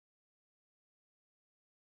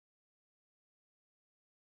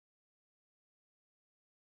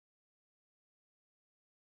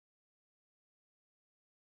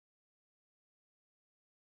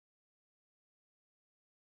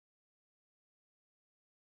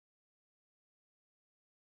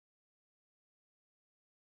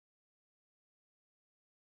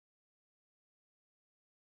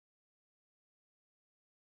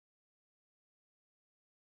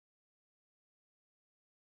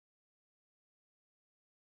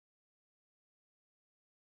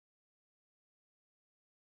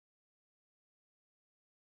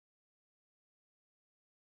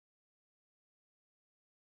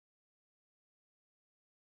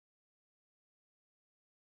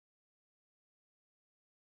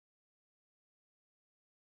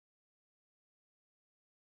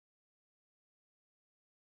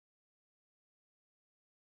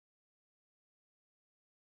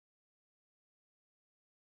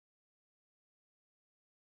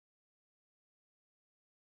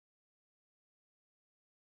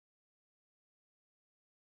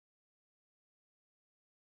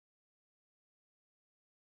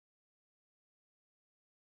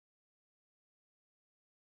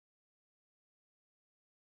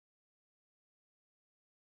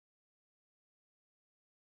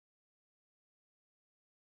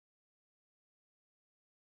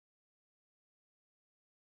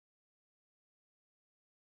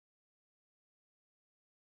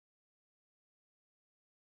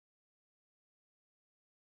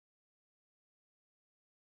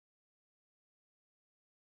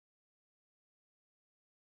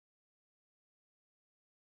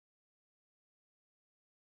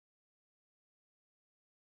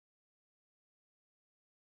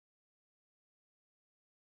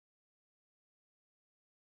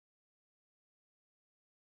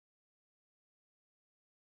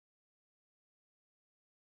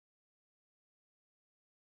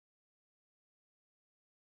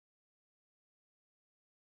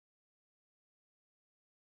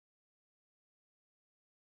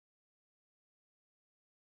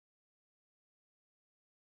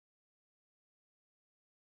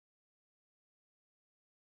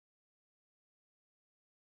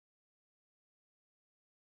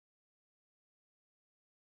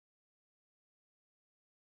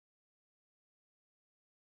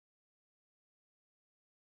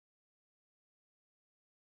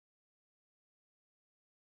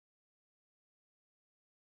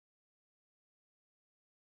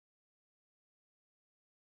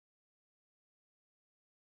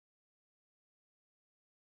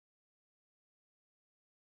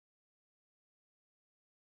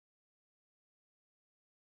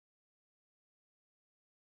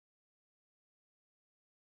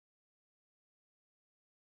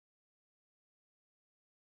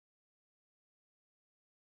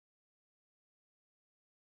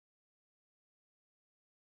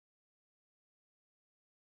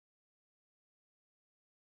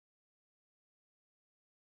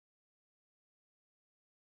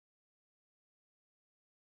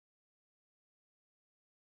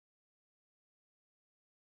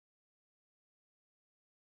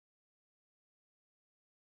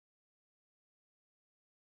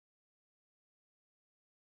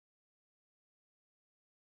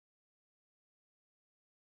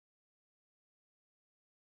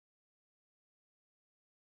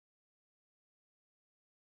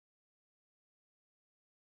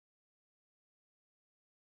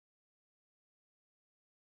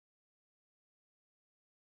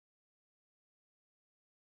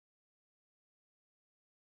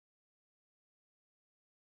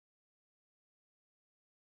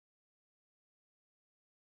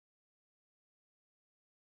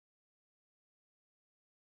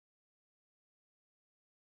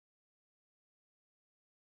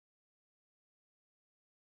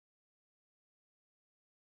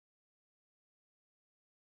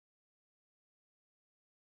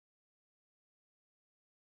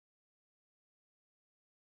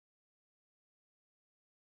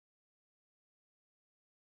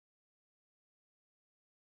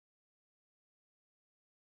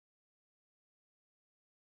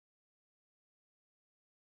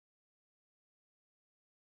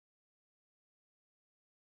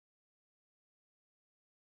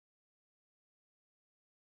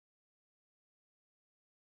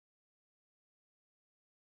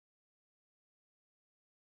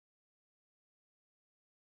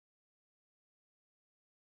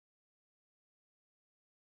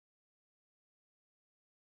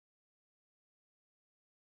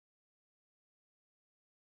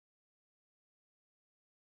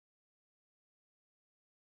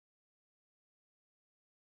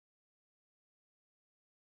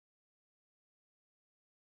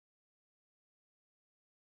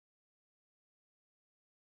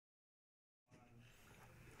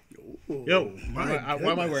Yo, why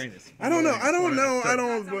am I wearing this? I don't know.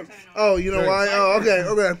 Oh, you know why? Oh, okay.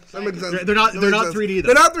 That makes sense. They're not 3D though.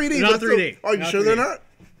 They're not 3D. They're not 3D. Are you sure they're not?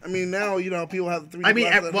 I mean, now people have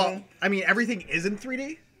 3D. I mean, everything isn't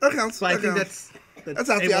 3D. That counts. So I think that's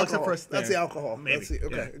not the alcohol. That's the alcohol. Maybe.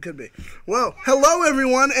 Okay, it could be. Well, hello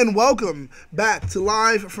everyone, and welcome back to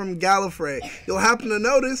Live from Gallifrey. You'll happen to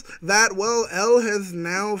notice that, well, Elle has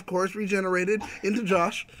now, of course, regenerated into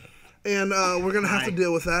Josh, and we're gonna have to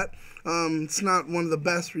deal with that. It's not one of the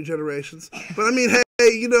best regenerations, but I mean,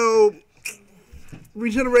 hey,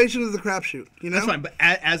 regeneration is a crapshoot. That's fine. But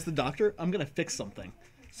as the doctor, I'm gonna fix something.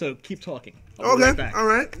 So keep talking. Okay. All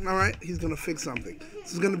right. He's going to fix something.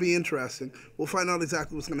 This is going to be interesting. We'll find out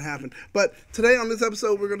exactly what's going to happen. But today on this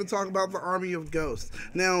episode, we're going to talk about the Army of Ghosts.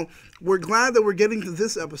 Now, we're glad that we're getting to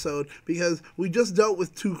this episode because we just dealt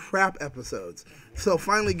with 2 crap episodes. So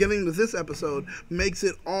finally getting to this episode makes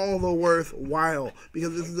it all the worthwhile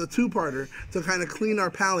because this is a 2-parter to kind of clean our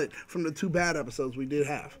palate from the 2 bad episodes we did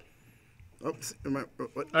have. Oops. What?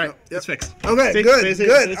 All right, no, it's fixed. Okay, good. It's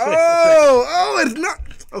not.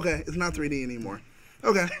 Okay, it's not 3D anymore.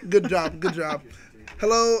 Okay, good job.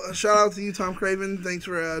 Hello, shout out to you, Tom Craven. Thanks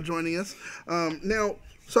for joining us. Now,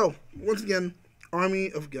 so once again, Army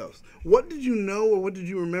of Ghosts. What did you know or what did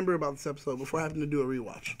you remember about this episode before having to do a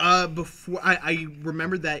rewatch? Before I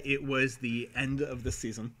remembered that it was the end of the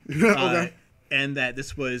season. Okay. And that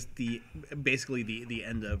this was basically the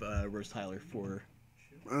end of Rose Tyler for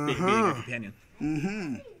being a companion.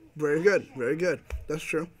 Mm-hmm. Very good. That's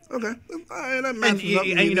true. Okay. That matches up.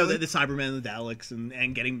 And you know, the Cybermen and the Daleks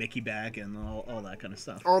and getting Mickey back and all that kind of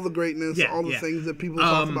stuff. All the greatness, all the things that people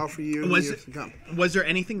talk about for years and years to come. Was there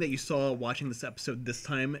anything that you saw watching this episode this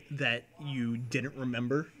time that you didn't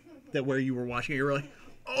remember? That where you were watching it, you were like,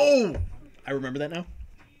 oh, I remember that now?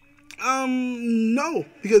 No.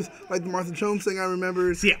 Because, like, the Martha Jones thing I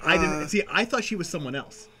remember. I didn't. See, I thought she was someone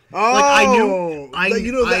else. Oh, like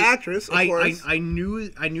the actress. Of course. I knew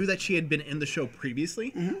that she had been in the show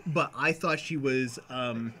previously, but I thought she was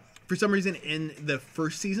for some reason in the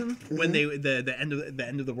first season when the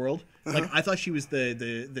end of the world. Like I thought she was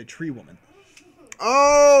the tree woman.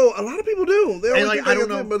 Oh, a lot of people do. They always think I don't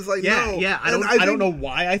know, but it's like no. Yeah, I don't know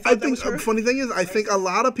why I thought that was her. Funny thing is, I think a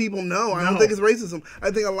lot of people know. I don't think it's racism.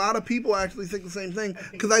 I think a lot of people actually think the same thing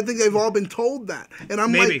because I think they've all been told that. And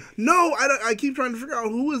I'm like, no, I keep trying to figure out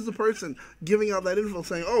who is the person giving out that info,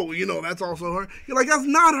 saying, oh, that's also her. You're like, that's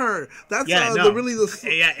not her. That's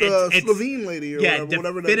the Slovene lady or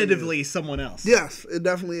whatever. Definitively someone else. Yes, it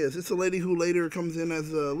definitely is. It's a lady who later comes in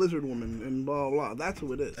as a lizard woman and blah blah. That's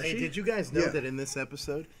who it is. Hey, did you guys know that in this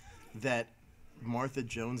episode that Martha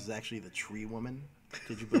Jones is actually the tree woman?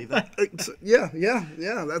 Did you believe that?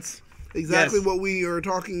 Yeah. That's exactly what we are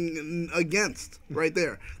talking against right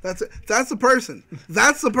there. That's it. That's the person.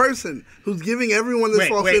 That's the person who's giving everyone this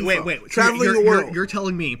false info. Wait. Traveling the world. You're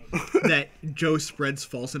telling me that Joe spreads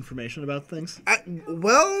false information about things? There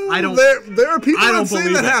are people that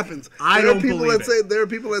say that happens. There are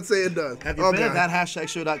people that say it does. Have you been at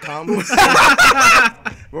thathashtagshow.com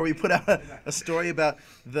where we put out a story about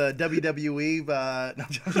the WWE?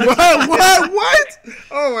 What?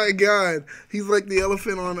 Oh my God! He's like the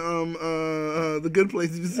elephant on the Good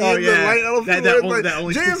Place. Did you see the white elephant? That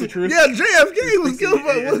only speaks the truth. Yeah, JFK was killed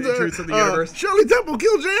by the truth of the universe. Shirley Temple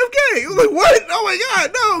killed JFK. It was like, what? Oh my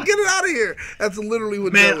God! No, get it out of here. That's literally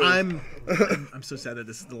what. Man, I'm so sad that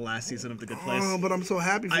this is the last season of The Good Place. Oh, but I'm so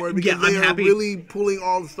happy for it because they are really pulling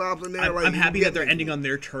all the stops in there. I'm happy that they're ending on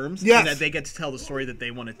their terms. Yes. And that they get to tell the story that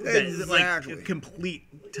they want to. Exactly.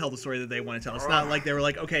 Tell the story that they want to tell. It's not like they were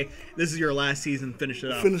like, okay, this is your last season, finish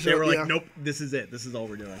it up. They were like, nope, this is it. This is all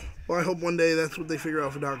we're doing. Well, I hope one day that's what they figure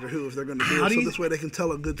out for Doctor Who if they're going to do it. So this way they can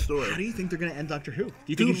tell a good story. How do you think they're going to end Doctor Who? Do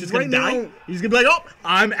you think he's just going to die? He's going to be like, oh,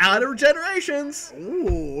 I'm out of generations.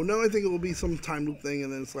 Ooh, no, I think it will be some time loop thing,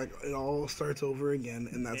 and then it's like it all starts over again,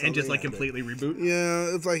 and that's and just like completely reboot.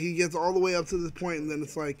 Yeah, it's like he gets all the way up to this point, and then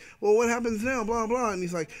it's like, well, what happens now? Blah blah, and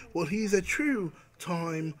he's like, well, he's a true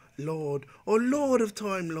Time Lord or Lord of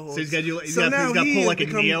Time Lord. So he's got to pull like a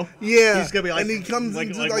Neo. Yeah, he's gonna be like, and he comes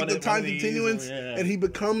into like the time continuance, and he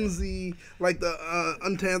becomes the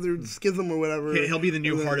untethered schism or whatever. He'll be the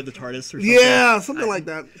new heart of the TARDIS or something. Yeah, something like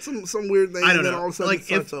that. Some weird thing, and then all of a sudden it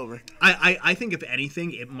starts over. I think if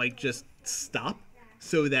anything, it might just stop.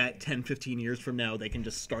 So that 10, 15 years from now, they can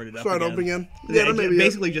just start up again. Yeah, that may be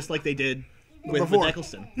basically just like they did with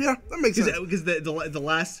Eccleston. Yeah, that makes sense. Because the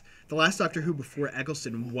last Doctor Who before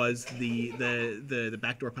Eccleston was the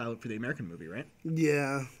backdoor pilot for the American movie, right?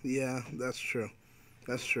 Yeah, that's true.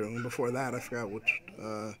 And before that, I forgot which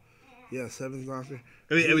Yeah, Seventh Doctor.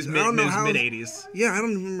 It was mid 80s. Yeah, I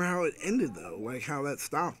don't remember how it ended though. Like how that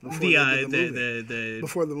stopped before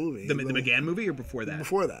before the movie. The McGann movie or before that?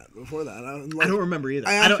 Before that. I don't remember either.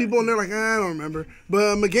 I asked people and they're like, I don't remember.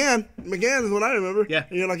 But McGann is what I remember. Yeah.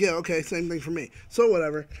 And you're like, yeah, okay, same thing for me. So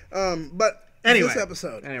whatever. But anyway, this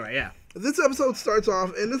episode. Anyway, yeah. This episode starts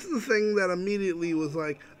off, and this is the thing that immediately was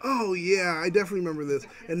like, oh, yeah, I definitely remember this,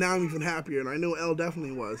 and now I'm even happier, and I know Elle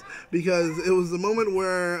definitely was, because it was the moment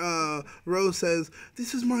where Rose says,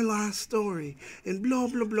 this is my last story, and blah,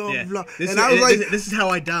 blah, blah, blah. I was like, this is how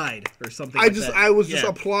I died, or something like that. I was just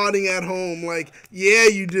applauding at home, like, yeah,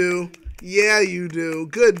 you do. Yeah, you do.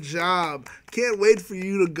 Good job. Can't wait for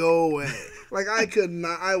you to go away. Like, I could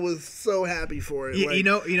not. I was so happy for it. Like, you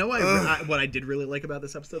know what I did really like about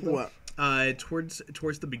this episode, though? What? Towards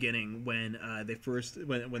the beginning, when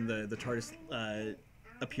the TARDIS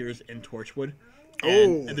appears in Torchwood,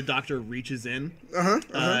 and the Doctor reaches in,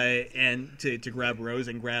 and to grab Rose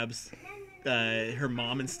and grabs her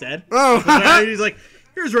mom instead. Oh, he's like,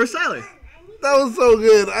 "Here's Rose Seiler." That was so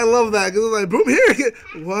good. I love that because it was like, boom, here.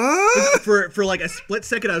 What? For like a split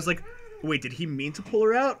second, I was like, wait, did he mean to pull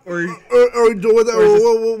her out, or what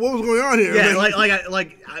was going on here? Yeah,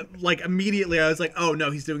 like immediately I was like, oh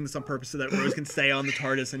no, he's doing this on purpose so that Rose can stay on the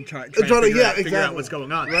TARDIS and try to figure out what's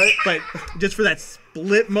going on. Right? But just for that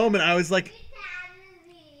split moment, I was like,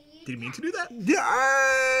 did he mean to do that? Yeah,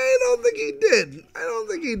 I don't think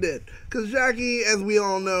he did. Because Jackie, as we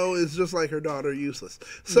all know, is just like her daughter, useless.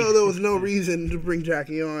 So there was no reason to bring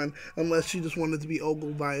Jackie on unless she just wanted to be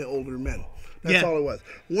ogled by older men. That's all it was.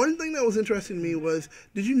 One thing that was interesting to me was,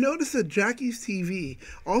 did you notice that Jackie's TV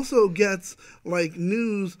also gets like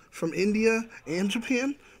news from India and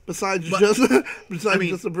Japan? Besides just the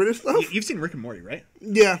British stuff? You've seen Rick and Morty, right?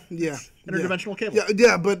 Yeah. Interdimensional cable.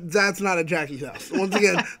 Yeah, but that's not at Jackie's house. Once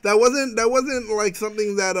again, that wasn't like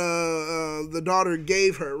something that the daughter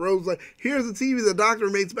gave her. Rose was like, here's the TV the Doctor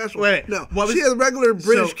made special. Wait, no, she has regular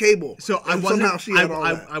British cable. So I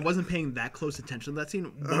wasn't paying that close attention to that scene.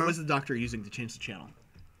 What was the Doctor using to change the channel?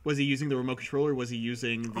 Was he using the remote controller? Was he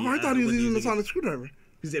using the... I thought he was using the sonic screwdriver.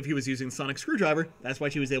 Because if he was using the sonic screwdriver, that's why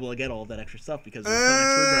she was able to get all of that extra stuff, because of the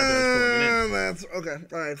sonic screwdriver that was pulling it in. That's okay.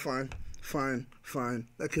 All right, fine.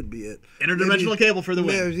 That could be it. Interdimensional cable for the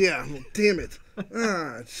win. Yeah, damn it.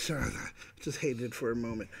 Just hated it for a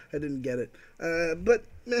moment. I didn't get it. But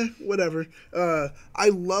whatever. I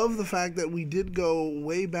love the fact that we did go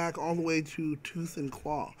way back all the way to Tooth and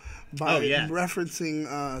Claw by referencing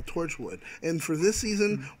Torchwood. And for this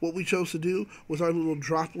season, what we chose to do was our little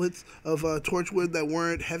droplets of Torchwood that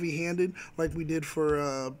weren't heavy-handed like we did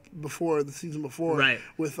for the season before. Right.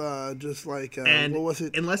 With just like, and what was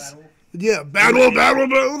it? Unless... Yeah, battle.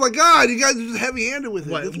 Oh my God, you guys are just heavy-handed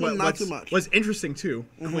with it. This one, not too much. What's interesting, too,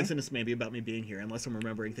 coincidence maybe about me being here, unless I'm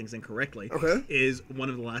remembering things incorrectly, is one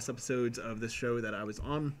of the last episodes of this show that I was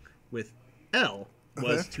on with Elle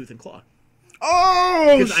was Tooth and Claw.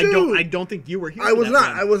 Oh, shoot. I don't think you were here. I was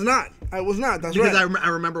not. That's because right. I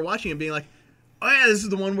remember watching and being like, oh yeah, this is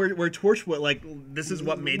the one where Torchwood, like, this is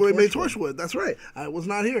what made Torchwood. That's right. I was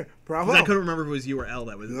not here. Bravo. I couldn't remember if it was you or Elle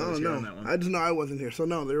that was here on that one. I just know I wasn't here. So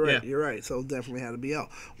no, you're right. Yeah. You're right. So definitely had to be Elle.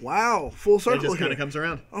 Wow, full circle. It just kind of comes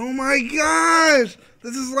around. Oh my gosh,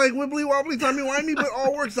 this is like wibbly wobbly, timey wimey, but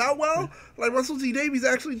all works out well. Like Russell T Davies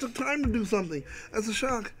actually took time to do something. That's a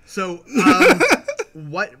shock. So,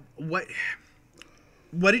 what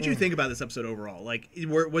did you think about this episode overall? Like,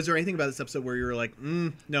 was there anything about this episode where you were like,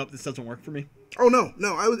 nope, this doesn't work for me? Oh no,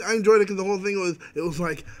 I enjoyed it because the whole thing was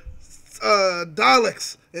like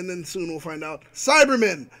Daleks, and then soon we'll find out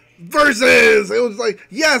Cybermen versus. It was like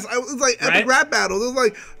it was like epic rap battles. It was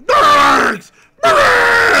like Daleks.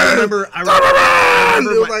 I remember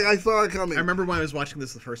it was like I saw it coming. I remember when I was watching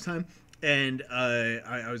this the first time, and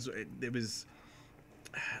it was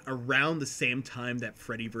around the same time that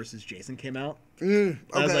Freddy versus Jason came out. I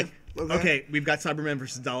was like, okay, we've got Cybermen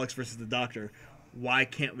versus Daleks versus the Doctor. Why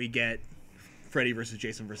can't we get Freddy versus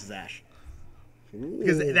Jason versus Ash?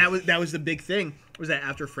 Because that was the big thing, was that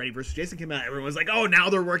after Freddy versus Jason came out, everyone was like, oh, now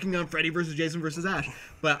they're working on Freddy versus Jason versus Ash.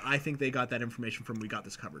 But I think they got that information from We Got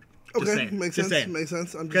This Covered. Makes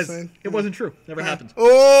sense. I'm just saying. It wasn't true. Never happened.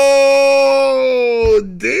 Oh,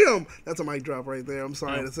 damn. That's a mic drop right there. I'm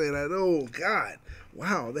sorry to say that. Oh, God.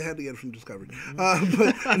 Wow, they had to get it from Discovery. But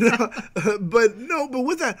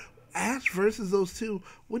with that, Ash versus those two,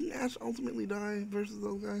 wouldn't Ash ultimately die versus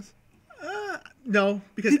those guys? No,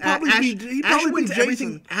 because Ash wins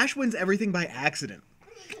everything by accident.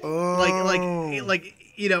 Oh. Like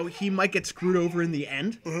he might get screwed over in the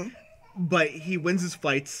end, but he wins his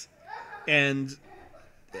fights, and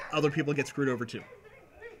other people get screwed over too.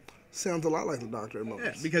 Sounds a lot like the Doctor at Yeah,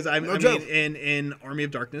 moments. because I mean, joke. in Army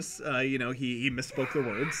of Darkness, he misspoke the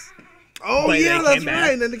words. Oh but yeah, they that's came back,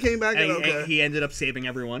 right. And then it came back and and he ended up saving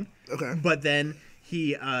everyone. Okay. But then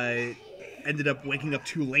he ended up waking up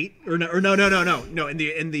too late, no. In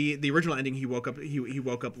the original ending, he woke up. He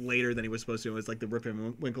woke up later than he was supposed to. It was like the Rip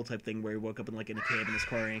and Winkle type thing where he woke up in a cave in his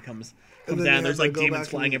car and he comes then down. he There's had to like go demons back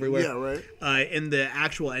flying and- everywhere. yeah, right. In the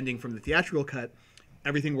actual ending from the theatrical cut,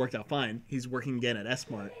 everything worked out fine. He's working again at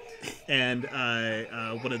S-Mart, and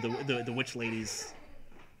one of the witch ladies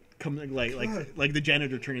come like the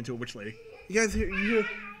janitor turned into a witch lady. You guys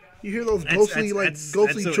you hear those ghostly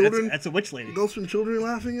ghostly children? That's a witch lady. Ghosts and children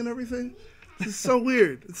laughing and everything. This is so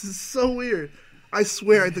weird. This is so weird. I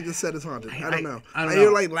swear, I think the set is haunted. I don't know. I don't hear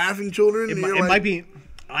know. like laughing children. It might be.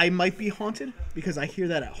 I might be haunted because I hear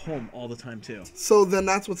that at home all the time too. So then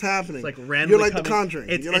that's what's happening. It's like randomly. You're like coming, the Conjuring.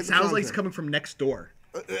 It You're like sounds the like it's Conjuring. coming from next door.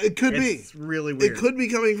 It could be. It's really weird. It could be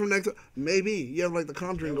coming from next. Maybe you have like the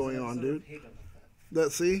Conjuring going on, dude.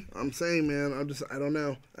 See, I'm saying, man. I don't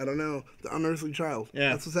know. The unearthly child.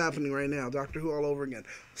 Yeah. That's what's happening right now. Doctor Who all over again.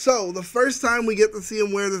 So the first time we get to see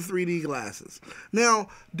him wear the 3D glasses. Now,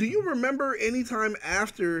 do you remember any time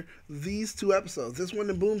after these two episodes, this one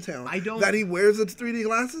in Boomtown, I don't. that he wears the 3D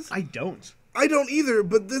glasses? I don't. I don't either,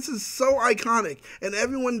 but this is so iconic, and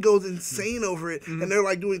everyone goes insane over it, and they're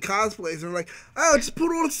like doing cosplays. They're like, "Oh, just put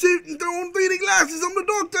on a suit and throw on 3D glasses. I'm the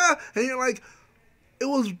Doctor," and you're like, "It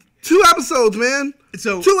was 2 episodes, man.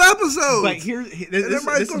 So 2 episodes." But this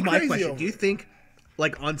everybody's is going my crazy question. over Do you it. think,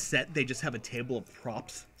 like on set, they just have a table of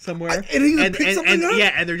props somewhere, And he just picks something up?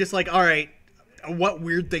 yeah, and they're just like, all right, what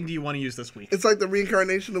weird thing do you want to use this week? It's like the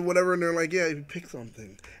reincarnation of whatever, and they're like, "Yeah, you pick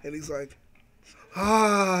something," and he's like,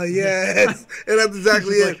 "Ah, yes," and that's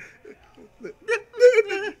exactly it.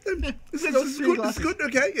 It's good,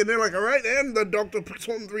 okay. And they're like, "All right," and the Doctor puts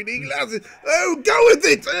on 3D glasses. Oh, go with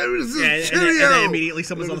it. And then immediately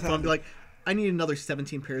someone's on the phone and be like, I need another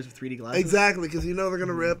 17 pairs of 3D glasses. Exactly, because you know they're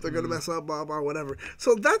gonna rip, they're gonna mess up, blah blah, whatever.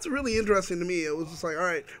 So that's really interesting to me. It was just like, all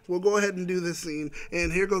right, we'll go ahead and do this scene,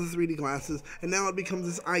 and here goes the 3D glasses, and now it becomes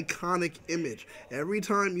this iconic image. Every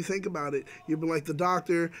time you think about it, you'll be like, the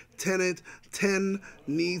Doctor, Tennant, 10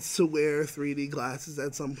 needs to wear 3D glasses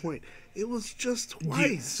at some point. It was just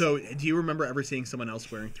twice. Do you remember ever seeing someone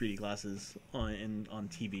else wearing 3D glasses on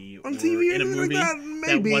TV? On TV, in a anything movie like that,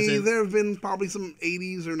 maybe. wasn't- There have been probably some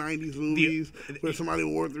 80s or 90s movies where somebody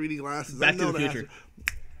wore 3D glasses. Back I know to the that Future.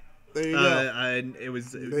 There you go. It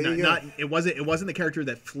was you go. not. It wasn't the character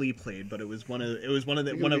that Flea played, but it was one of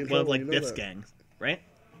like know Biff's that. gangs, right?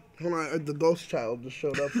 Hold on, the Ghost Child just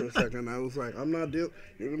showed up for a second. I was like, I'm not dealing.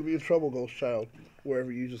 You're gonna be in trouble, Ghost Child.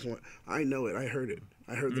 Wherever you just went, I know it. I heard it.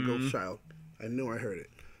 I heard the Ghost Child. I knew I heard it.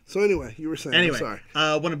 So anyway, you were saying. Anyway, I'm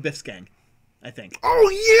sorry. one of Biff's gang, I think. Oh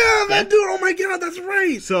yeah, that dude. Oh my God, that's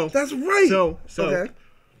right. So that's right. So okay.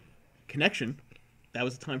 Connection. That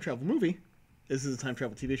was a time travel movie. This is a time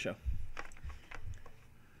travel TV show.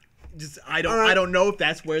 Just I don't know if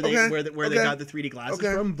that's where they they got the 3D glasses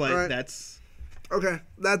from, but that's okay.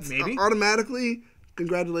 That's maybe automatically.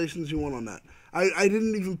 Congratulations, you won on that. I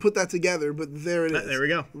didn't even put that together, but there it is. There we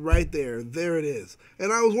go. Right there. There it is.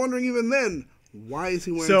 And I was wondering even then, why is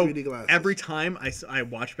he wearing 3D glasses? Every time I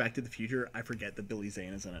watch Back to the Future, I forget that Billy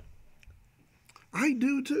Zane is in it. I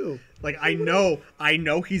do too. Like I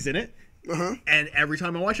know he's in it. And every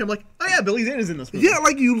time I watch it, I'm like, oh yeah, Billy Zane is in this movie. Yeah,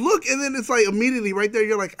 like you look, and then it's like immediately right there,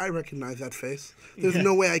 you're like, I recognize that face. There's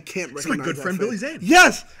no way I can't recognize that face. It's my good friend Billy Zane.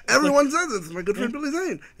 Yes! Everyone says it's my good friend Billy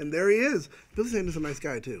Zane. And there he is. Billy Zane is a nice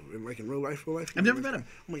guy, too. Like in real life. I've never met him.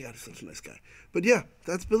 Oh my God, he's such a nice guy. But yeah,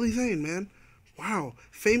 that's Billy Zane, man. Wow.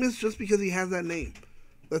 Famous just because he has that name.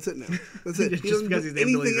 That's it now. That's it. Just He doesn't because do he's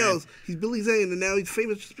named Billy anything Zane. else. He's Billy Zane, and now he's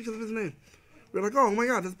famous just because of his name. We're like, oh my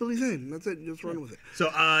God, that's Billy Zane. That's it. You just run with it. So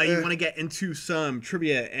you want to get into some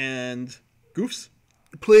trivia and goofs?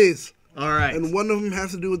 Please. All right. And one of them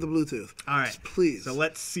has to do with the Bluetooth. All right. Just please. So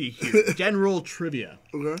let's see here. General trivia.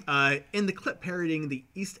 Okay. In the clip parodying the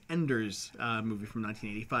EastEnders movie from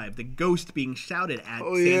 1985, the ghost being shouted at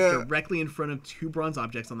stands directly in front of 2 bronze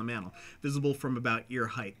objects on the mantel, visible from about ear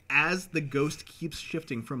height. As the ghost keeps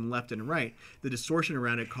shifting from left and right, the distortion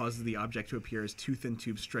around it causes the object to appear as 2 thin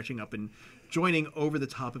tubes stretching up and joining over the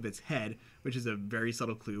top of its head, which is a very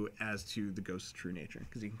subtle clue as to the ghost's true nature,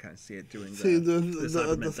 because you can kind of see it doing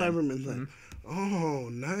the Cyberman thing. Oh,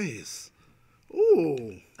 nice. Ooh,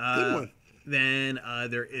 good one. Then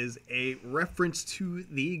there is a reference to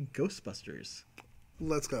the Ghostbusters.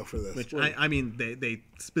 Let's go for this. Which, I mean, they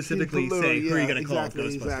specifically say who are you going to call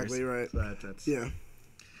Ghostbusters. Exactly, right. So that's, yeah.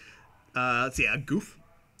 Let's see, a goof.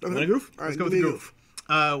 Okay. Want a goof? All right, Let's go with the goof.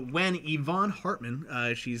 When Yvonne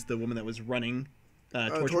Hartman, she's the woman that was running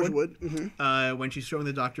Torchwood. Mm-hmm. When she's showing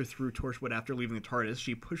the Doctor through Torchwood after leaving the TARDIS,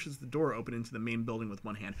 she pushes the door open into the main building with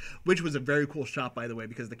one hand, which was a very cool shot, by the way,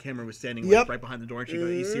 because the camera was standing right behind the door, and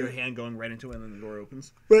you see her hand going right into it, and then the door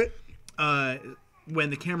opens. Right. When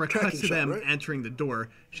the camera cuts to them entering the door,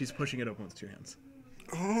 she's pushing it open with two hands.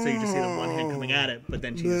 Oh. So you just see the one hand coming at it, but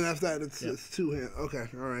then she's... Then after that, it's two hands. Okay,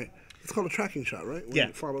 all right. It's called a tracking shot, right? When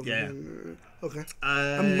it follows the hand. Okay.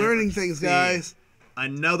 I'm learning things, guys.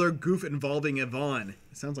 Another goof involving Yvonne.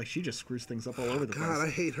 It sounds like she just screws things up all over the place. God, I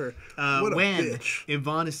hate her. What a bitch.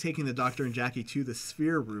 Yvonne is taking the Doctor and Jackie to the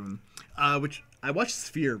Sphere room, which I watched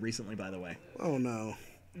Sphere recently, by the way. Oh, no.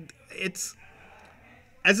 It's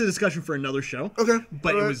as a discussion for another show. Okay.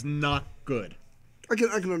 But it was not good. I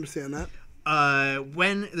can understand that.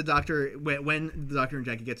 When the Doctor and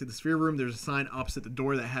Jackie get to the Sphere room, there's a sign opposite the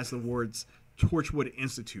door that has the words Torchwood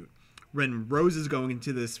Institute. When Rose is going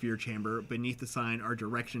into the Sphere chamber, beneath the sign are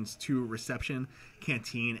directions to reception,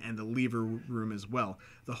 canteen, and the lever room as well.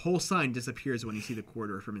 The whole sign disappears when you see the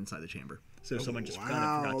corridor from inside the chamber. So someone just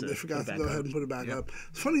kind of forgot to go ahead and put it back up.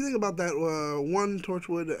 The funny thing about that, one,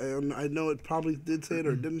 Torchwood, and I know it probably did say it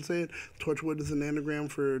or didn't say it, Torchwood is an anagram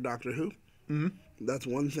for Doctor Who. Mm-hmm. That's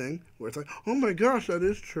one thing where it's like, oh my gosh, that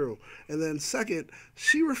is true. And then second,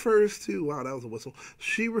 she refers to, wow, that was a whistle.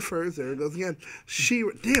 She refers, there it goes again.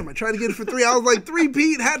 Damn, I tried to get it for 3. I was like,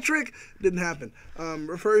 3-peat, hat trick. Didn't happen.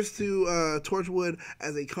 Refers to Torchwood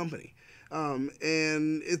as a company. And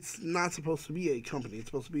it's not supposed to be a company. It's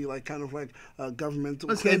supposed to be like kind of like a governmental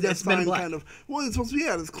clandestine kind of. Well, it's supposed to be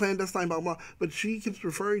it's clandestine, blah blah. But she keeps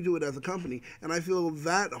referring to it as a company, and I feel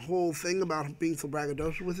that whole thing about being so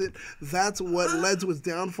braggadocious with it, that's what led to its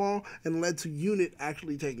downfall and led to UNIT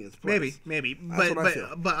actually taking its place. Maybe, but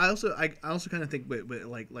I also kind of think,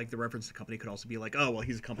 like the reference to company could also be like, oh well,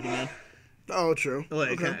 he's a company man. Oh, true.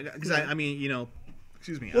 Because I mean, you know.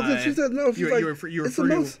 Excuse me. Well, she said no. She's like,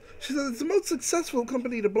 she said it's the most successful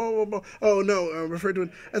company to blah blah blah. Oh no, referred to it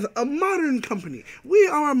as a modern company. We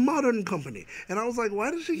are a modern company, and I was like, why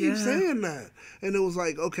does she keep saying that? And it was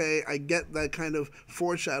like, okay, I get that kind of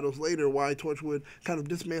foreshadows later why Torchwood kind of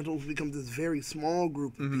dismantles, becomes this very small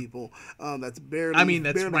group of people that's barely. I mean,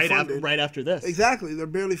 that's barely right after this. Exactly, they're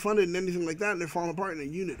barely funded and anything like that, and they're falling apart, and a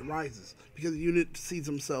UNIT rises because UNIT sees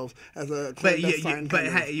themselves as a clandestine but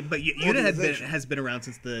UNIT has been around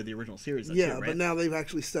since the original series. Yeah, right? But now they've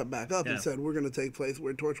actually stepped back up and said we're going to take place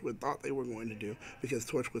where Torchwood thought they were going to do, because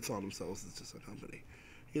Torchwood saw themselves as just a company.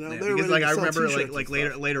 You know, because like I remember like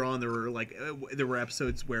later on there were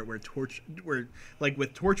episodes where with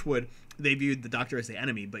Torchwood they viewed the Doctor as the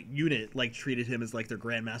enemy, but UNIT like treated him as like their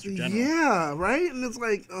Grand Master General. Yeah, right. And it's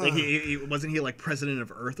like he wasn't he like president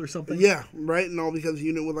of Earth or something? Yeah, right. And all because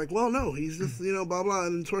UNIT was like, well, no, he's just blah blah.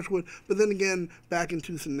 And then Torchwood, but then again, back in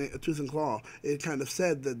Tooth and Claw, it kind of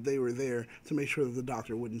said that they were there to make sure that the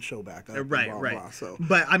Doctor wouldn't show back up. Right. Blah. So,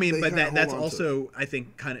 but I mean, but that's also I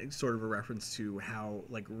think kind of sort of a reference to how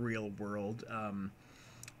like real world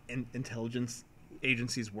intelligence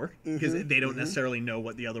agencies work, because they don't necessarily know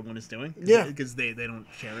what the other one is doing. Yeah, because they don't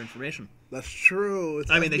share information. That's true.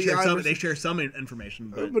 I mean, they share some information,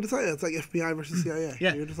 but it's like FBI versus CIA.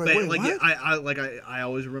 Yeah, you're just like, wait, what? I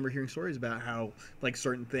always remember hearing stories about how like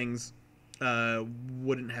certain things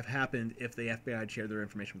wouldn't have happened if the FBI had shared their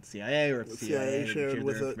information with the CIA, or if the CIA shared their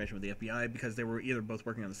information with the FBI, because they were either both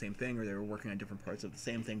working on the same thing or they were working on different parts of the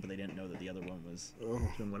same thing, but they didn't know that the other one was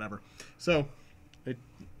doing whatever. So,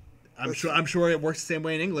 I'm sure it works the same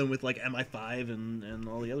way in England with like MI5 and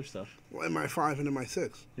all the other stuff. Well, MI5 and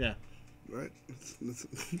MI6. Yeah. Right.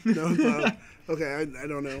 Okay. I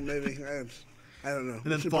don't know. Maybe I don't know.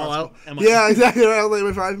 And then Fallout. Yeah, exactly. Right.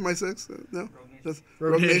 MI5, MI6. No. Just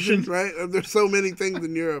Rogue Nation, right? There's so many things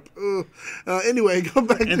in Europe. Anyway, go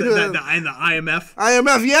back to the IMF.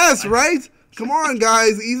 IMF, yes, right? Come on,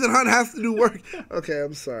 guys. Ethan Hunt has to do work. Okay,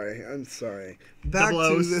 I'm sorry. Back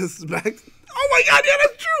to this. Oh my God, yeah,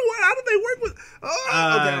 that's true. How did they work with? Okay,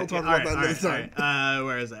 I'll talk about that next time.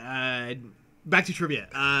 Where is it? Back to trivia.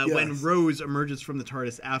 Yes. When Rose emerges from the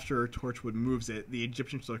TARDIS after Torchwood moves it, the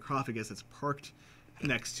Egyptian sarcophagus that's parked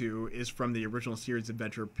next to is from the original series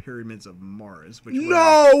adventure Pyramids of Mars, which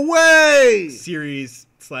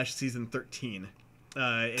series/season 13.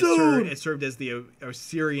 It served as the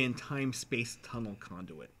Osirian time-space tunnel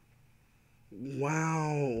conduit.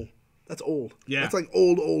 Wow, that's old. Yeah, that's like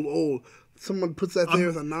old. Someone puts that there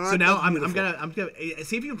as a nod. So now I'm gonna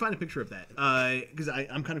see if you can find a picture of that, because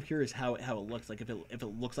I'm kind of curious how it looks like, if it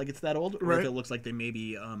looks like it's that old, or if it looks like they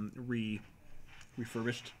maybe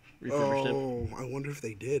refurbished refurbished it. Oh, I wonder if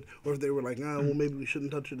they did, or if they were like, well, maybe we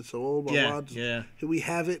shouldn't touch it. It's so old. Blah, Yeah, blah. Just, yeah. Here we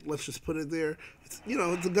have it. Let's just put it there. It's,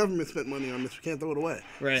 it's the government spent money on this. We can't throw it away.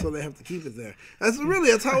 Right. So they have to keep it there. That's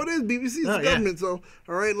how it is. BBC is the government. So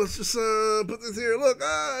all right, let's just put this here. Look,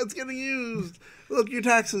 it's getting used. Look, your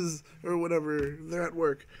taxes or whatever. They're at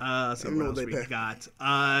work. So what else we got?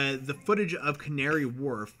 The footage of Canary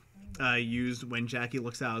Wharf. Used when Jackie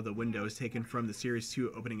looks out of the window is taken from the Series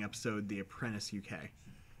 2 opening episode, The Apprentice UK.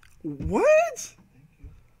 What?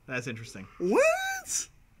 That's interesting. What?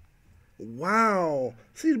 Wow.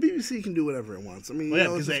 See, the BBC can do whatever it wants. I mean,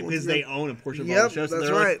 because they own a portion of all the shows. So that's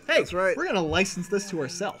they're right. Like, hey, that's right. We're going to license this to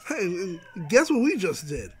ourselves. Hey, and guess what we just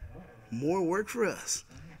did? More work for us.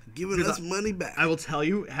 Giving us money back. I will tell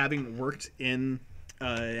you, having worked in...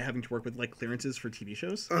 having to work with like clearances for TV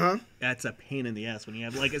shows, that's a pain in the ass when you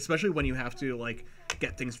have especially when you have to like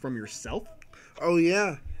get things from yourself. Oh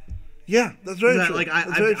yeah, that's very true. Like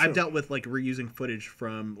I've dealt with like reusing footage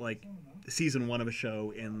from like season 1 of a show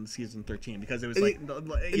in season 13 because it was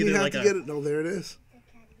you have to get it. No, there it is.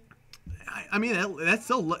 I mean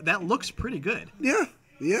that looks pretty good. Yeah.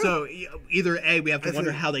 So either we have to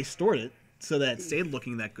wonder how they stored it so that it stayed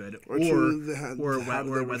looking that good, or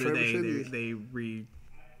whether they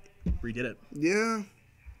redid it. Yeah,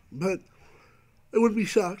 but I wouldn't be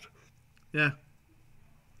shocked. Yeah,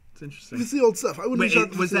 it's interesting. It's the old stuff. I wouldn't be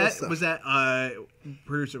shocked. Was that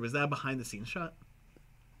producer? Was that a behind the scenes shot?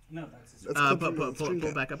 No, that's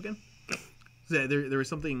pull back up again. So there was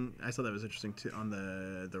something I saw that was interesting too on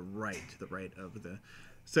the right of the.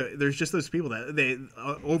 So there's just those people that they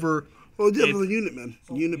over. Oh, yeah, the unit men,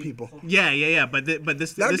 unit people. Yeah. But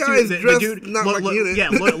this guy is dressed dude, not like a unit. Yeah,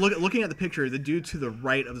 looking at the picture, the dude to the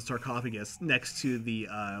right of the sarcophagus, next to the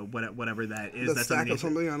whatever that is, that's stack underneath or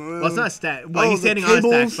something. I don't know. Well, it's not a stack. Well, he's standing on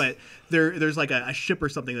a stack, but there's like a ship or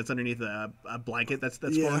something that's underneath a blanket that's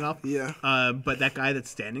falling off. Yeah. But that guy that's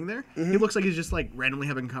standing there, he looks like he's just like randomly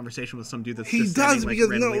having a conversation with some dude that's he just does standing,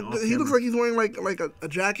 because he looks like he's wearing like a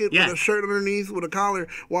jacket with a shirt underneath with a collar,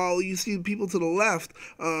 while you see people to the left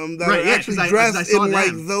that are actually dressed in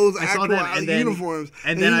like those actual uniforms.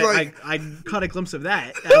 And then I caught a glimpse of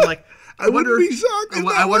that. And I'm like, I wouldn't be shocked.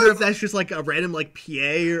 I wonder if that's just like a random like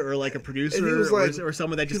PA or like a producer like, or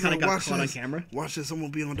someone that just kind of got caught on camera. Watch this. I'm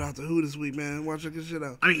gonna be on Doctor Who this week, man. Watch that shit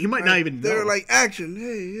out. I mean, he might not even know. They're like action.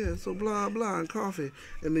 Hey, yeah. So blah blah and coffee,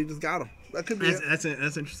 and they just got him. That could be it. That's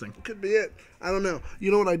interesting. Could be it. I don't know.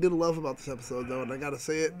 You know what I did love about this episode though, and I gotta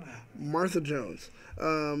say it, Martha Jones.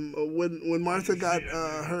 When Martha got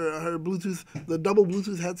her Bluetooth, the double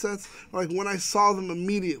Bluetooth headsets, like when I saw them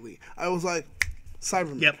immediately, I was like,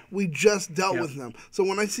 Cybermen. Yep. We just dealt with them. So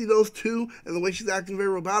when I see those two and the way she's acting very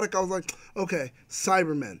robotic, I was like, okay,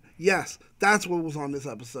 Cybermen. Yes, that's what was on this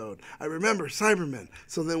episode. I remember Cybermen.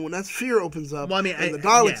 So then when that sphere opens up and the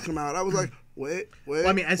Daleks come out, I was like, wait. Well,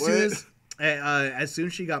 I mean, as soon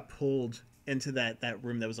as she got pulled into that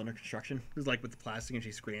room that was under construction, it was like with the plastic and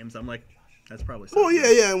she screams, I'm like, that's probably something. Oh,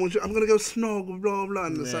 yeah. I'm going to go snuggle, blah, blah,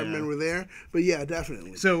 and the Cybermen were there. But yeah,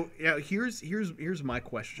 definitely. So, yeah, here's my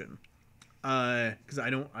question. Because I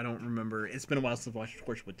don't remember. It's been a while since I've watched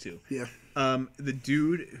Torchwood 2. Yeah. The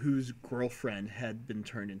dude whose girlfriend had been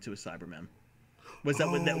turned into a Cyberman. Was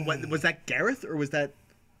that Gareth or was that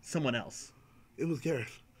someone else? It was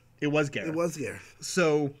Gareth. It was Gareth. It was Gareth.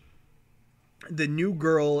 So, the new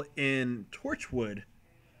girl in Torchwood,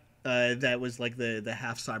 that was like the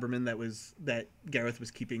half Cyberman that Gareth was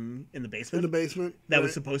keeping in the basement. That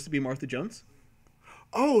was supposed to be Martha Jones.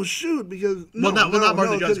 Oh shoot! Because not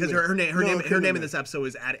Martha Jones, because her name in this episode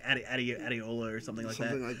was Adiola or something like that.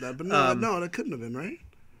 Something like that. But no, that couldn't have been right.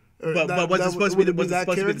 But was it supposed to be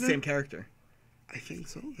the same character? I think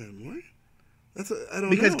so. Then what? I don't know.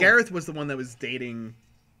 Because Gareth was the one that was dating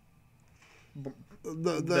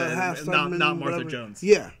the half not Martha whatever. Jones.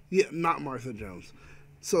 Yeah, not Martha Jones.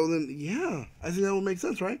 So then, yeah, I think that would make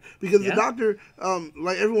sense, right? Because the doctor,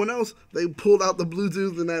 like everyone else, they pulled out the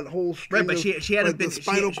Bluetooth and that whole string but she had like the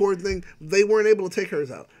spinal cord thing. They weren't able to take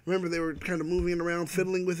hers out. Remember, they were kind of moving around,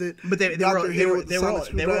 fiddling with it. But they were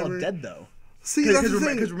all dead though. See, that's the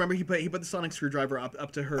thing. Because remember, he put the sonic screwdriver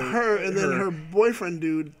up to her, and then her boyfriend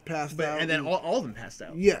dude passed out, and then all of them passed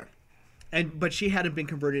out. Yeah, but she hadn't been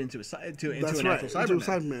converted into an actual Cyberman. Into a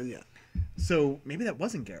Cyberman, yeah. So maybe that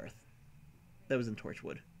wasn't Gareth. That was in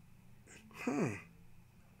Torchwood. Huh.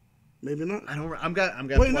 Maybe not. I don't. I'm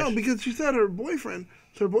gonna. Wait, no, because she said her boyfriend.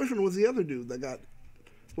 So her boyfriend was the other dude that got,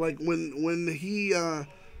 like when he hit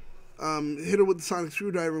her with the sonic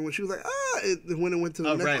screwdriver, and when she was like when it went to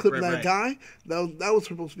the next clip, that guy that was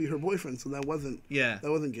supposed to be her boyfriend. So that wasn't. Yeah.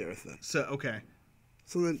 That wasn't Gareth then. So okay.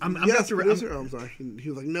 So then, I'm yes, gonna producer. I'm sorry. He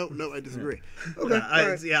was like, no, I disagree. Okay, all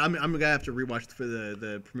right. I'm gonna have to rewatch for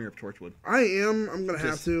the premiere of Torchwood. I am. I'm gonna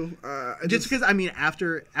have to. Just because I mean,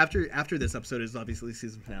 after this episode is obviously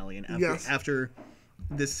season finale, and after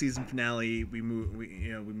this season finale, we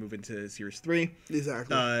move into series 3.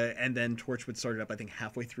 Exactly. And then Torchwood started up, I think,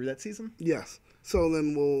 halfway through that season. Yes. So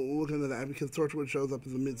then we'll look into that because Torchwood shows up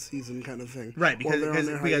as a mid-season kind of thing. Right, because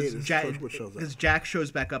Torchwood shows up. Jack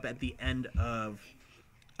shows back up at the end of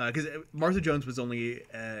because Martha Jones was only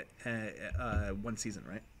one season,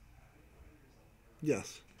 right?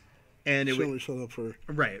 Yes. And she only showed up for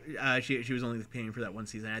right. She was only paying for that one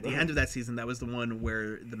season. At the end of that season, that was the one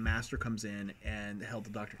where the Master comes in and held the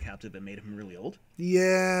Doctor captive and made him really old.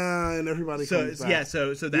 Yeah, and everybody comes back. Yeah,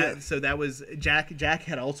 so that was Jack. Jack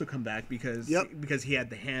had also come back because he had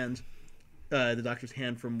the hand, the Doctor's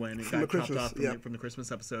hand from when it got chopped off from the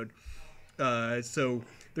Christmas episode. So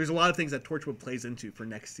there's a lot of things that Torchwood plays into for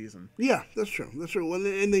next season. Yeah, that's true. That's true. Well,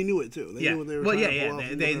 and they knew it too. They knew what they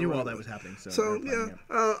were they knew all that was happening. So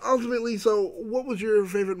ultimately, so what was your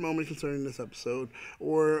favorite moment concerning this episode,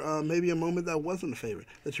 or maybe a moment that wasn't a favorite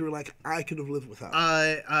that you were like, I could have lived without?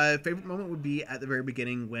 Favorite moment would be at the very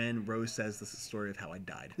beginning when Rose says, "This is the story of how I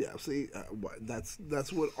died." Yeah, see,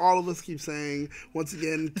 that's what all of us keep saying. Once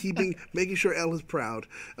again, making sure Elle is proud.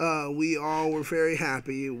 We all were very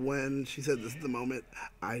happy when she said, "This is the moment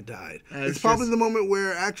I died." It's probably the moment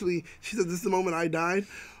where actually she said, "This is the moment I died."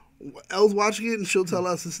 Elle's watching it and she'll tell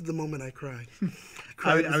us, "This is the moment I cried."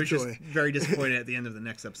 I was just very disappointed at the end of the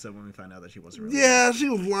next episode when we found out that she wasn't really. Yeah, she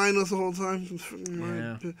was lying to us the whole time.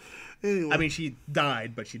 Yeah. Anyway. I mean, she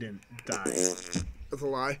died, but she didn't die. That's a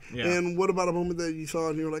lie. Yeah. And what about a moment that you saw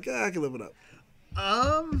and you were like, I can live it up?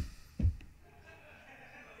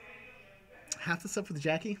 Half the stuff with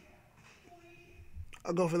Jackie.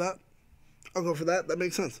 I'll go for that. That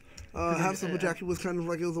makes sense. Half stuff with Jackie was kind of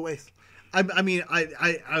like it was a waste. I mean,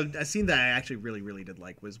 a scene that I actually really did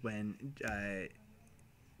like was when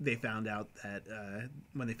they found out that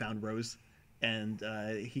when they found Rose, and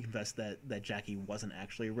he confessed that Jackie wasn't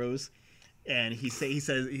actually Rose, and he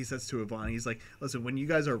says to Yvonne, he's like, "Listen, when you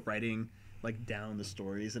guys are writing like down the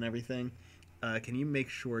stories and everything, can you make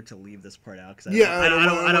sure to leave this part out? Because I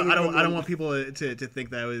don't want people to think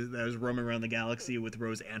that I was roaming around the galaxy with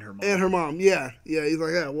Rose and her mom. And her mom, yeah. He's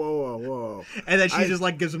like, yeah, whoa. And then she just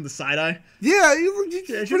like gives him the side eye. Yeah,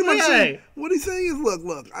 he's pretty much saying, hey. What he's saying is,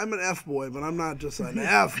 look, I'm an F boy, but I'm not just an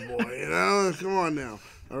F boy. You know, come on now.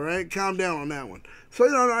 All right, calm down on that one. So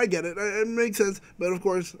I get it. It makes sense. But of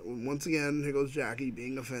course, once again, here goes Jackie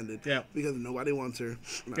being offended. Yeah. Because nobody wants her.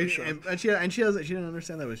 And she didn't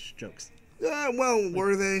understand that was jokes. Yeah, well,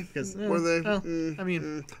 were they? Were they? Well, I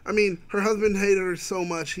mean, her husband hated her so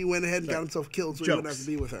much, he went ahead and got himself killed so he wouldn't have to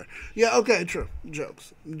be with her. Yeah, okay, true.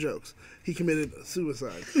 Jokes. He committed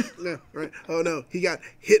suicide. Yeah, right. Oh no, he got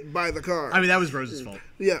hit by the car. I mean, that was Rose's fault.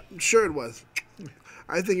 Yeah, sure it was.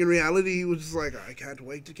 I think in reality he was just like, I can't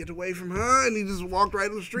wait to get away from her, and he just walked right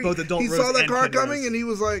in the street. Both adult he Rose saw that and car Kid coming, Rose. and he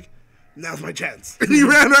was like, now's my chance. And he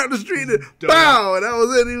ran out the street and bow, and that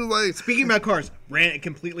was it. He was like, speaking about cars,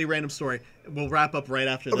 completely random story. We'll wrap up right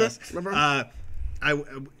after this. No problem. I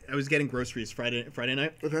was getting groceries Friday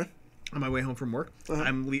night. Okay. On my way home from work, Uh-huh.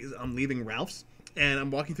 I'm leaving Ralph's, and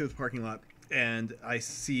I'm walking through the parking lot, and I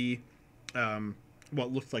see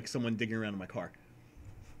what looks like someone digging around in my car.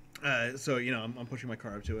 So I'm pushing my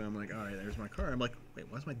car up to it. I'm like, all right, there's my car. I'm like, wait,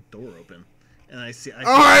 why's my door open? And I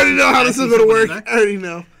already know how this is gonna work. I already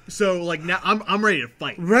know. So like now I'm ready to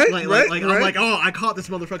fight. Right. I'm like, oh, I caught this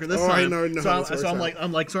motherfucker this time. I know So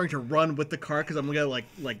I'm like starting to run with the car because I'm gonna like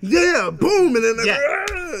yeah, boom, and then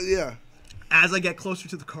yeah. As I get closer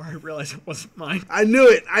to the car, I realize it wasn't mine. I knew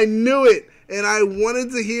it, and I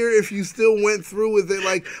wanted to hear if you still went through with it.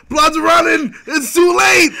 Like, blood's running, it's too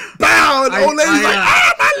late. Bow, and the old lady's like,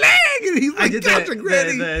 my leg, and he's like, I did gotcha,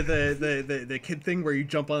 Granny. The kid thing where you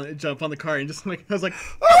jump on the car and just like I was like,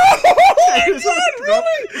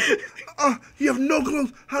 really? You have no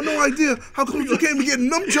clue, no idea how close you came to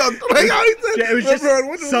getting nunchucked. Like how he said,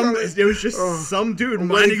 it was just some dude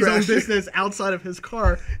minding his own business outside of his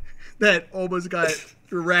car that almost got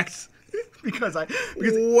wrecked because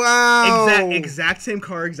wow, exact same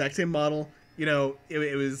car, exact same model.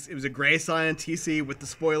 It was a gray Scion TC with the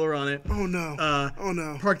spoiler on it. Oh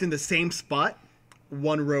no! Parked in the same spot,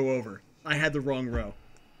 one row over. I had the wrong row.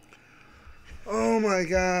 Oh my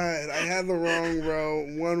God! I had the wrong row,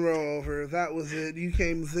 one row over. That was it. You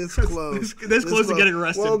came this close. This close to getting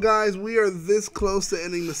arrested. Well, guys, we are this close to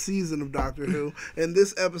ending the season of Doctor Who, and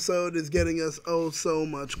this episode is getting us so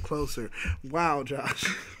much closer. Wow, Josh!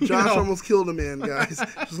 Josh almost killed a man, guys.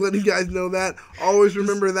 Just letting you guys know that. Always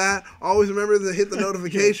remember that. Always remember to hit the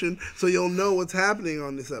notification so you'll know what's happening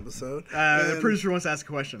on this episode. The producer wants to ask a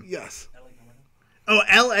question. Yes. Oh,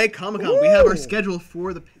 LA Comic Con. We have our schedule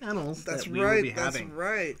for the panels That's that we right. will be That's having.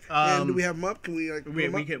 right. And do we have them up? Can we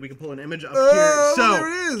We can pull an image up Oh, here.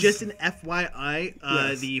 there it So, is. just an FYI,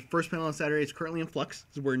 Yes. the first panel on Saturday is currently in flux.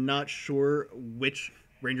 So we're not sure which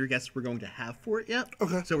Ranger guests we're going to have for it yet.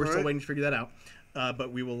 Okay, So we're all still right. waiting to figure that out.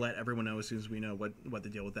 But we will let everyone know as soon as we know what the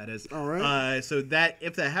deal with that is. All right. So that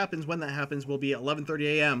if that happens, when that happens, will be at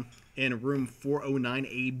 11:30 a.m. in room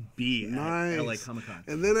 409AB Nice. at LA Comic Con.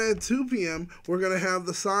 And then at 2 p.m., we're going to have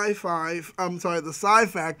the the Sci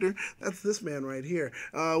Factor. That's this man right here.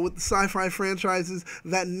 With the sci-fi franchises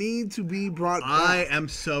that need to be brought back. I am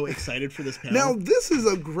so excited for this panel. Now, this is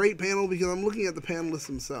a great panel because I'm looking at the panelists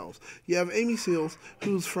themselves. You have Amy Seals,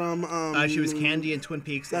 who's from... she was Candy in Twin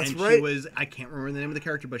Peaks, That's and right. she was, I can't remember the name of the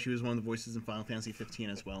character, but she was one of the voices in Final Fantasy 15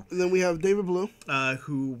 as well, And then we have David Blue.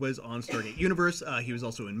 who was on Stargate Universe. He was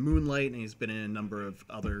also in Moonlight, and he's been in a number of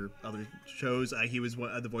other shows. He was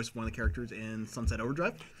the voice of one of the characters in Sunset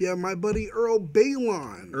Overdrive. Yeah, my buddy Earl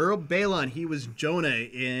Balon. Earl Balon, he was Jonah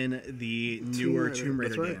in the newer Tomb Raider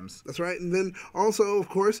That's right. games. That's right. And then also, of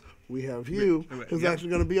course, we have you, who's Yep. actually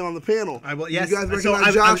going to be on the panel. Yes. You guys So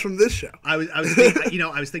recognize Josh from this show. I was thinking,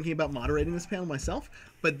 I was thinking about moderating this panel myself,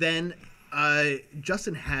 but then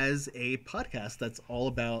Justin has a podcast that's all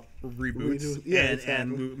about reboots Yeah, and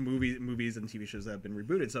exactly. movies and TV shows that have been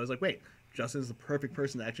rebooted. So I was like, wait, Justin is the perfect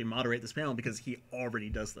person to actually moderate this panel because he already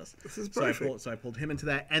does this. This is so perfect. I pulled him into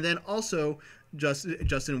that, and then also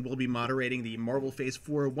Justin will be moderating the Marvel Phase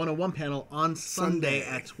 4 101 panel on Sunday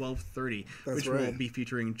at 12:30, which will right. be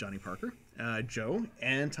featuring Johnny Parker, Joe,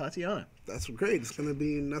 and Tatiana. That's great. It's going to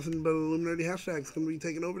be nothing but Illuminati hashtag. It's going to be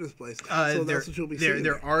taking over this place. So that's what you'll be seeing.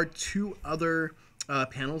 There are two other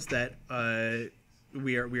panels that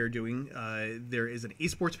we are doing. There is an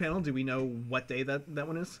esports panel. Do we know what day that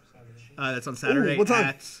one is? That's on Saturday what time?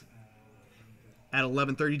 at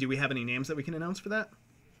 11:30. Do we have any names that we can announce for that?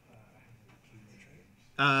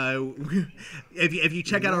 If you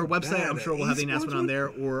check out our website, I'm sure we'll have the announcement on there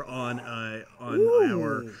or on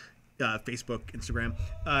our Facebook, Instagram,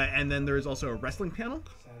 and then there's also a wrestling panel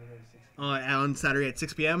on Saturday at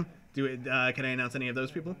 6 p.m. Can I announce any of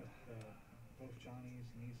those people?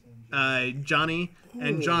 Johnny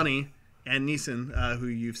and Neeson, who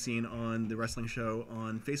you've seen on the wrestling show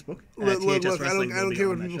on Facebook. Look, THS I Wrestling don't will be care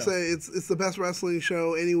on what that people show. say. It's the best wrestling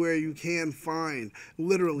show anywhere you can find.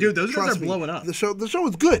 Literally, Dude, those guys Trust are me, blowing up. The show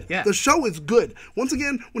is good. Yeah. The show is good. Once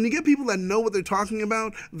again, when you get people that know what they're talking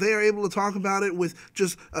about, they are able to talk about it with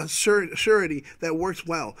just a surety that works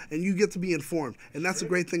well, and you get to be informed, and that's the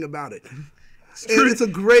great thing about it. And it's a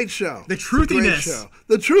great show. The It's a great truthiness. show.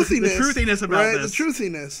 The truthiness. The truthiness about right? this. The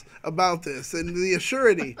truthiness about this and the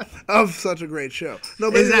assurity of such a great show. No,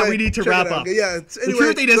 but Is that we need to check it wrap out. up. Yeah. Anyway,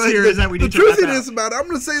 truthiness go ahead. here is that we need to wrap The truthiness up. about it. I'm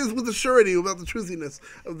going to say this with the surety about the truthiness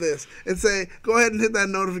of this and say, go ahead and hit that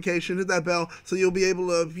notification, hit that bell, so you'll be able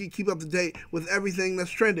to keep up to date with everything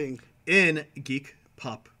that's trending. In geek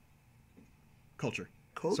pop culture.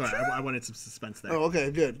 Culture? Sorry, I wanted some suspense there. Oh,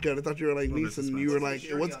 okay, good. I thought you were like bit of Neeson. suspense. You were like,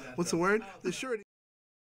 what's the word? The surety.